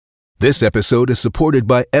This episode is supported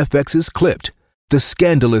by FX's Clipped, the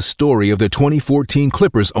scandalous story of the 2014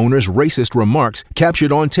 Clippers owner's racist remarks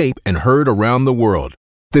captured on tape and heard around the world.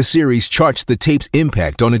 The series charts the tape's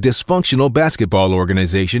impact on a dysfunctional basketball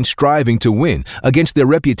organization striving to win against their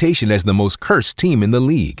reputation as the most cursed team in the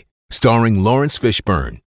league. Starring Lawrence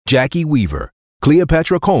Fishburne, Jackie Weaver,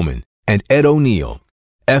 Cleopatra Coleman, and Ed O'Neill.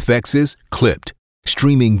 FX's Clipped,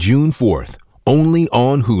 streaming June 4th, only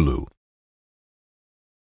on Hulu.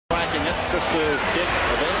 Cracking it, Krista's kick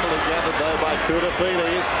eventually gathered though by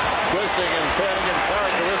Koutoufides, twisting and turning in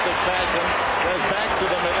characteristic fashion, goes back to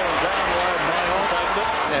the middle and down low, Manuel takes it.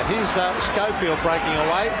 Now here's Schofield breaking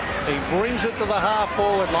away, he brings it to the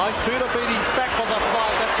half-forward line, Koutoufides back on the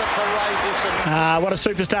fight, that's a courageous and... What a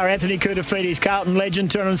superstar, Anthony Koutoufides, Carlton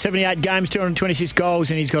legend, 278 games, 226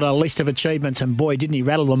 goals, and he's got a list of achievements, and boy, didn't he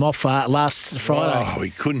rattle them off last Friday. Oh,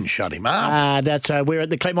 we couldn't shut him up. We're at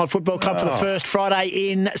the Claremont Football Club for the first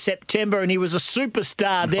Friday in September, and he was a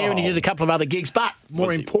superstar there, and he did a couple of other gigs, but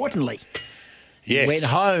more importantly... Yes, went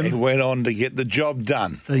home. He went on to get the job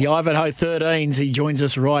done. For the Ivanhoe 13s, he joins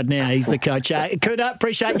us right now. He's the coach. Kuda,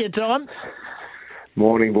 appreciate your time.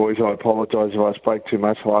 Morning, boys. I apologise if I spoke too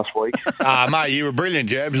much last week. Mate, you were brilliant.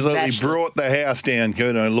 You absolutely brought the house down,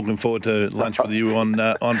 Kuda. Looking forward to lunch with you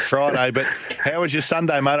on Friday. But how was your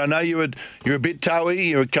Sunday, mate? I know you're a bit toey.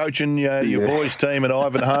 You were coaching your boys' team at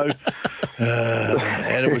Ivanhoe,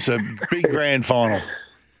 and it was a big grand final.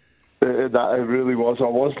 It really was. I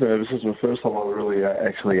was nervous. It was the first time I really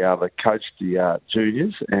actually coached the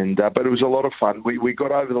juniors, but it was a lot of fun. We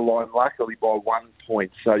got over the line, luckily, by 1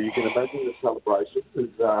 point. So you can imagine the celebration.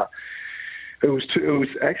 It was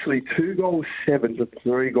actually 2 goals 7 to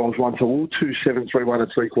 3 goals 1. So all 2-7, 3-1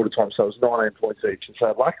 and 3/4 time. So it was 19 points each. And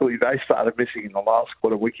so luckily they started missing in the last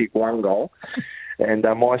quarter. We kicked 1 goal. And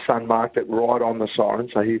my son marked it right on the siren,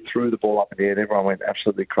 so he threw the ball up in the air and everyone went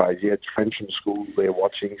absolutely crazy. He had friends from school there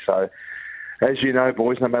watching. So, as you know,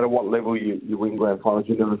 boys, no matter what level you win grand finals,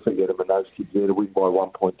 you never forget them. And those kids there to win by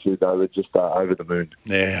 1.2, though, they're just over the moon.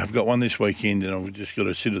 Yeah, I've got one this weekend, and I've just got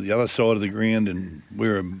to sit at the other side of the ground and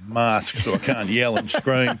wear a mask so I can't yell and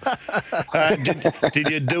scream.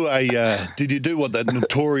 Did you do what that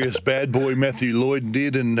notorious bad boy Matthew Lloyd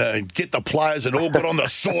did and get the players and all got on the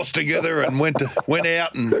sauce together and went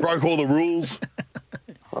out and broke all the rules?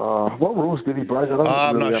 What rules did he break?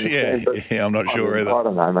 I'm not sure either. I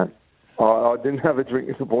don't know, mate. I didn't have a drink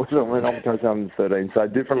with the boys. I'm coach under 13, so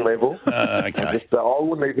different level. Okay. I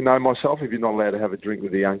wouldn't even know myself if you're not allowed to have a drink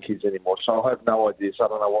with the young kids anymore. So I have no idea. So I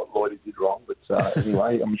don't know what Lloydie did wrong. But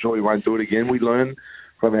anyway, I'm sure he won't do it again. We learn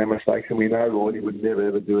from our mistakes, and we know Lloydie would never,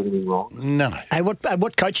 ever do anything wrong. No. Hey,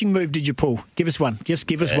 what coaching move did you pull? Give us one. Just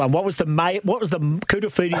give us one. What was the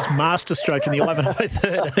Koutoufides masterstroke in the Ivanhoe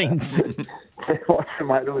 13s?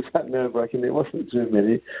 Mate, it was that nerve-wracking. There wasn't too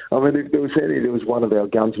many. I mean, if there was any, there was one of our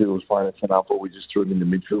guns who was playing at centre forward. We just threw him in the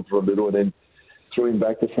midfield for a little and then threw him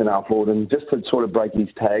back to centre forward and just to sort of break his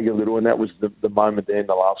tag a little. And that was the moment there in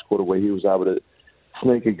the last quarter where he was able to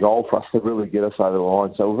sneak a goal for us to really get us over the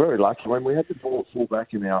line. So we're very lucky. When we had the ball full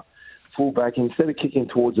back in our fullback, instead of kicking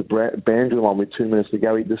towards the boundary line with 2 minutes to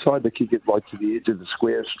go, he decided to kick it like to the edge of the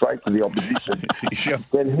square, straight to the opposition.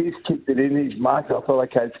 Then he's kicked it in, he's marked it. I thought,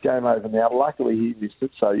 okay, it's game over now. Luckily, he missed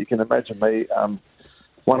it, so you can imagine me.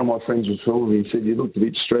 One of my friends was filming me. He said, you looked a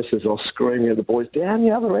bit stressed as I was screaming at the boys, down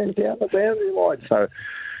the other end, down the boundary line. So,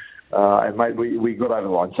 and mate, we got over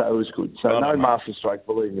the line, so it was good. So no masterstroke,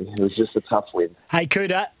 believe me. It was just a tough win. Hey,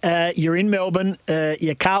 Kuda, you're in Melbourne.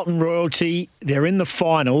 You're Carlton royalty. They're in the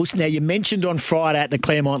finals. Now, you mentioned on Friday at the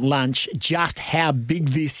Claremont lunch just how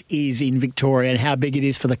big this is in Victoria and how big it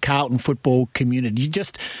is for the Carlton football community.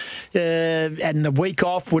 And the week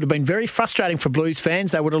off would have been very frustrating for Blues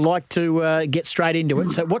fans. They would have liked to get straight into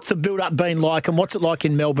it. So what's the build-up been like, and what's it like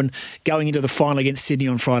in Melbourne going into the final against Sydney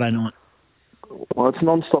on Friday night? Well, it's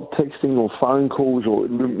non-stop texting or phone calls or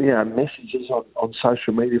messages on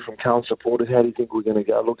social media from Carlton supporters. How do you think we're going to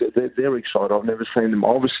go? Look, they're excited. I've never seen them,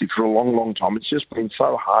 obviously, for a long, long time. It's just been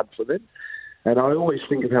so hard for them. And I always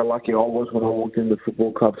think of how lucky I was when I walked into the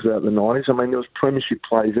football club throughout the 90s. I mean, there was premiership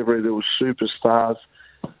players everywhere. There was superstars.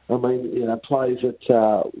 I mean, players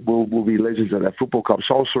that will be legends at that football club.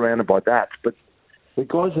 So I was surrounded by that. But the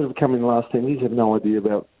guys that have come in the last 10 years have no idea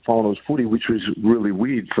about finals footy, which was really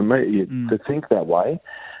weird for me to think that way.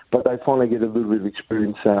 But they finally get a little bit of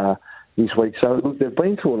experience this week. So, look, they've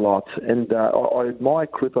been through a lot. And I admire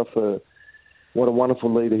Clipper for what a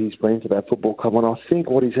wonderful leader he's been to that football club. And I think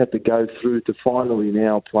what he's had to go through to finally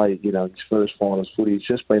now play, his first finals footy, it's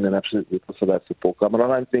just been an absolute ripper for that football club. And I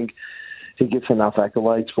don't think he gets enough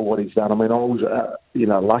accolades for what he's done. I mean, I was,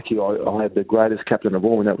 lucky. I had the greatest captain of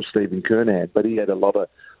all, and that was Stephen Kernahan. But he had a lot of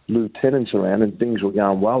lieutenants around, and things were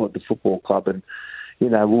going well at the football club. And we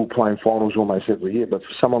were playing finals almost every year. But for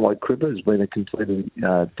someone like Cripper, it's been a completely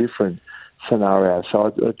different scenario. So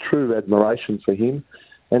a true admiration for him.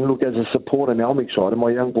 And look, as a supporter now, I'm excited.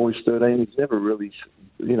 My young boy's 13. He's never really,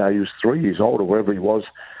 he was 3 years old or wherever he was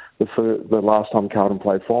the last time Carlton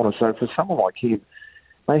played finals. So for someone like him,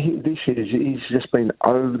 mate, this year he's just been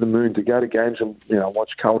over the moon to go to games and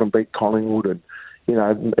watch Carlton beat Collingwood, and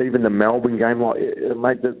even the Melbourne game.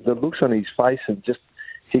 Mate, the looks on his face, and just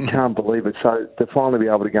he can't believe it. So to finally be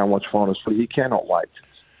able to go and watch finals footy, he cannot wait.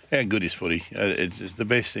 How good is footy? It's the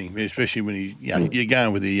best thing, especially when you're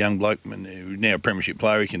going with a young bloke and now a premiership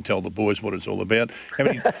player. He can tell the boys what it's all about. How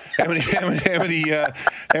many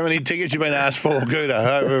tickets you been asked for,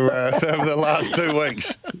 Gouda, over the last 2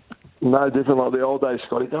 weeks? No different like the old days,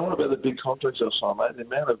 Scotty. Don't worry about the big contracts I signed, mate. The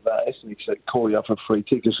amount of ethnics that call you up for free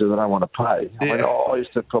tickets that they don't want to pay. Yeah. I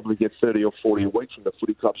used to probably get 30 or 40 a week from the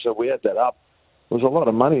footy club, so we had that up. It was a lot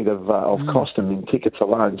of money of cost them in tickets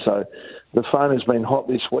alone. So the phone has been hot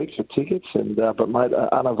this week for tickets, but mate,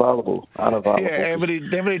 unavailable. Yeah, how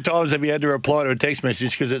many times have you had to reply to a text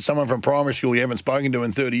message because it's someone from primary school you haven't spoken to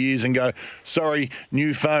in 30 years and go, sorry,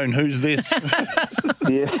 new phone, who's this?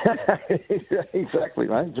 Yeah, exactly,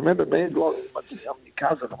 mate. Do you remember, man? I'm your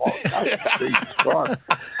cousin. Jesus Christ.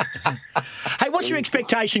 Hey, what's your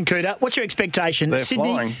expectation, Cooter? What's your expectation? They're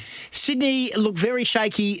flying. Sydney looked very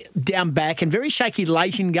shaky down back and very shaky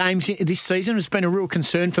late in games this season. It's been a real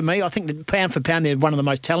concern for me. I think that pound for pound they're one of the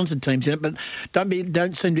most talented teams in it, but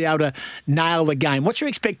don't seem to be able to nail the game. What's your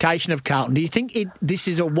expectation of Carlton? Do you think this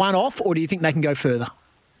is a one-off, or do you think they can go further?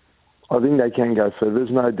 I think they can go further.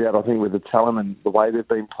 There's no doubt. I think with the talent and the way they've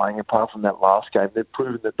been playing, apart from that last game, they've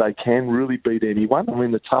proven that they can really beat anyone. I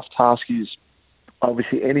mean, the tough task is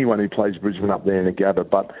obviously anyone who plays Brisbane up there in the Gabba,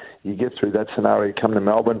 but you get through that scenario, come to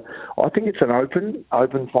Melbourne. I think it's an open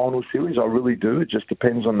final series. I really do. It just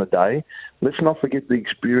depends on the day. Let's not forget the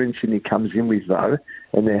experience he comes in with, though,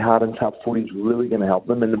 and their hard and tough footy is really going to help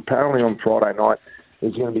them. And apparently on Friday night,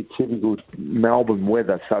 it's going to be typical Melbourne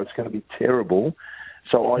weather, so it's going to be terrible.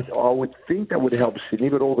 So I would think that would help Sydney,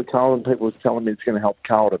 but all the Carlton people are telling me it's going to help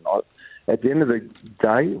Carlton. At the end of the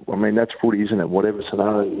day, I mean, that's footy, isn't it? Whatever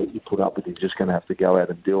scenario that you put up with, you're just going to have to go out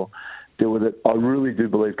and deal with it. I really do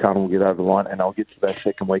believe Carlton will get over the line, and I'll get to that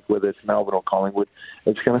second week, whether it's Melbourne or Collingwood.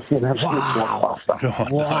 It's going to be an absolute blockbuster.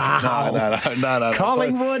 No.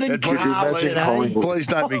 Collingwood and Carlton. Please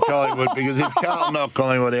don't be Collingwood, because if Carlton knock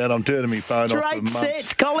Collingwood out, I'm turning my phone off for months. Straight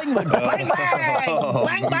sets, Collingwood. Bang, bang!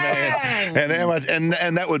 Bang, bang! And how much?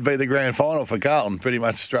 And that would be the grand final for Carlton pretty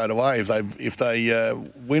much straight away if they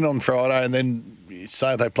win on Friday, and then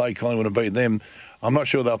say they play Collingwood and beat them. I'm not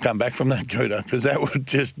sure they'll come back from that, Cooter, because that would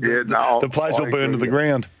just the place will burn to the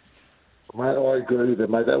ground. Mate, I agree with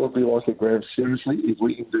that, mate. That would be like a grand. Seriously, if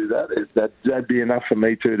we can do that'd be enough for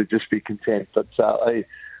me too to just be content. But hey,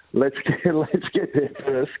 let's get there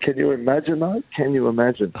first. Can you imagine, mate? Can you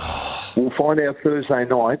imagine? We'll find out Thursday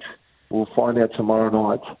night. We'll find out tomorrow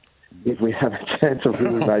night if we have a chance of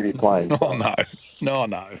who we may be playing. Oh no. No. Oh,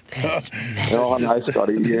 no,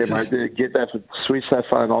 Scotty. Yeah, mate. Get that. Switch that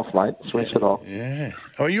phone off, mate. Switch it off. Yeah.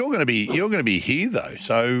 Well, you're going to be here though.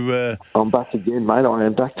 So I'm back again, mate. I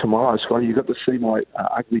am back tomorrow, Scotty. You got to see my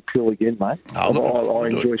ugly pill again, mate. I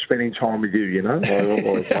enjoy spending time with you. You know.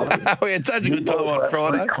 We had such a good time on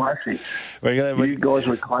Friday. Classic. You guys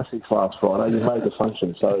were classics last Friday. You made the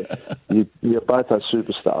function, so you're both our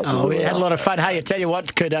superstars. Oh, we had a lot of fun. Hey, I tell you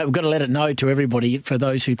what, Cooter, we've got to let it know to everybody, for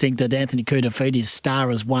those who think that Anthony Koutoufides' star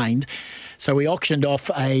has waned. So we auctioned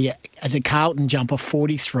off a Carlton jumper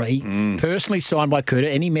 43, personally signed by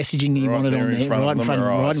Cooter. Any messaging you wanted on there, right in front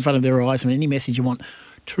of their eyes. I mean, any message you want,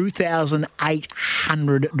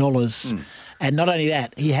 $2,800. And not only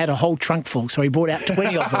that, he had a whole trunk full, so he bought out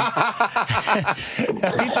 20 of them.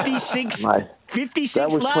 56 Mate, 56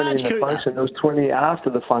 that was large, 20 in the function. There was 20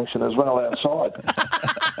 after the function as well outside.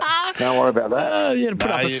 Don't worry about that. You had to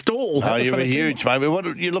put up a stall. No, you were huge, mate. What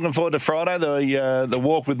are you looking forward to Friday? The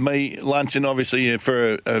walk with me, lunch, and obviously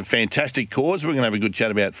for a fantastic cause. We're going to have a good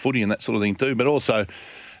chat about footy and that sort of thing too, but also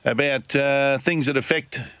about things that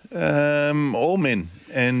affect all men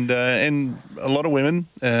and a lot of women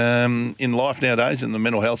in life nowadays, and the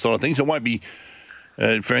mental health side of things. It won't be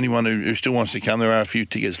for anyone who still wants to come. There are a few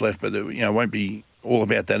tickets left, but it won't be all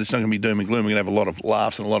about that. It's not going to be doom and gloom. We're going to have a lot of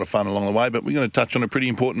laughs and a lot of fun along the way, but we're going to touch on a pretty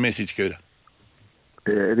important message, Cooter.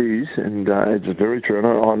 Yeah, it is, and it's very true. And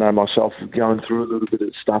I know myself going through a little bit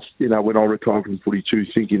of stuff, when I retired from footy too,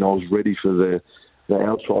 thinking I was ready for the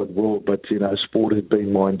outside world, but, sport had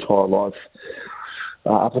been my entire life.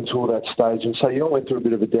 up until that stage. And so I went through a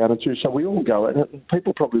bit of a downer too. So we all go, and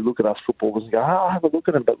people probably look at us footballers and go, oh, have a look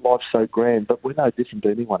at them, but life's so grand. But we're no different to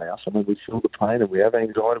anyone else. I mean, we feel the pain and we have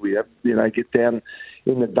anxiety. We have, get down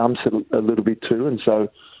in the dumps a little bit too. And so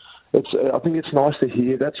I think it's nice to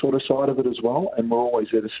hear that sort of side of it as well. And we're always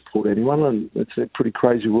there to support anyone. And it's a pretty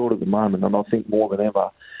crazy world at the moment. And I think more than ever,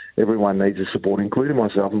 everyone needs the support, including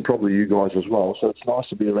myself and probably you guys as well. So it's nice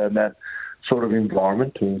to be around that sort of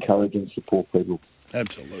environment to encourage and support people.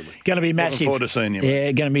 Absolutely. Going to be massive. Looking forward to seeing you.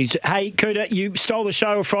 Yeah, going to be. Hey, Cooter, you stole the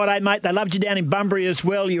show on Friday, mate. They loved you down in Bunbury as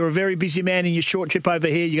well. You're a very busy man in your short trip over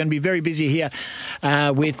here. You're going to be very busy here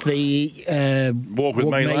with the Walk with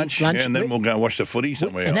me lunch. Yeah, and then we'll go watch the footy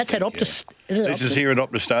somewhere. And that's at Optus. Yeah. This is here at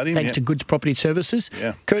Optus Stadium. Thanks to Goods Property Services.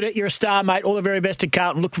 Yeah. Cooter, you're a star, mate. All the very best to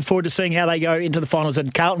Carlton. Looking forward to seeing how they go into the finals.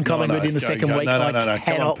 And Carlton Collingwood in the second week. No.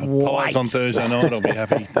 Cannot wait. Pies on Thursday night. I'll be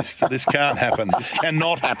happy. This can't happen. This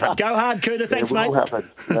cannot happen. Go hard, Cooter. Thanks, mate.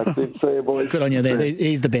 Happen. That's it. See you, boys. Good on you there.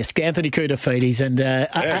 He's the best. Anthony Koutoufides. And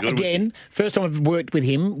again, first time I've worked with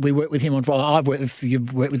him. We worked with him on Friday.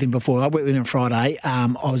 You've worked with him before. I worked with him on Friday. I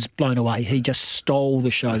was blown away. He just stole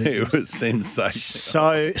the show. It was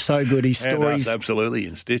sensational. So good. His stories. Absolutely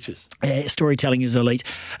in stitches. Storytelling is elite.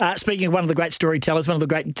 Speaking of one of the great storytellers, one of the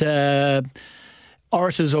great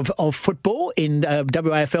orators of football in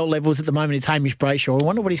WAFL levels at the moment is Hamish Brayshaw. I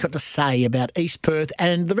wonder what he's got to say about East Perth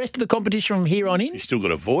and the rest of the competition from here on in. He's still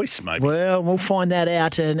got a voice, maybe. Well, we'll find that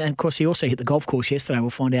out. And of course, he also hit the golf course yesterday. We'll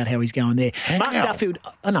find out how he's going there. Mark Duffield.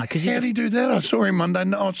 I know, because how did he do that? I saw him Monday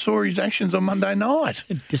night. I saw his actions on Monday night.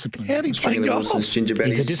 Discipline. How did he play golf? He's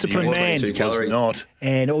a disciplined man. He was not.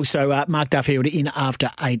 And also Mark Duffield in after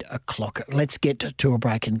 8 o'clock. Let's get to a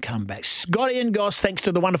break and come back. Scotty and Goss, thanks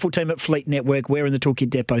to the wonderful team at Fleet Network. We're in the Toolkit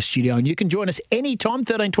Depot studio. And you can join us anytime,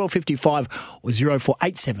 13 12 55 or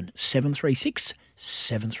 0487 736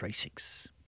 736.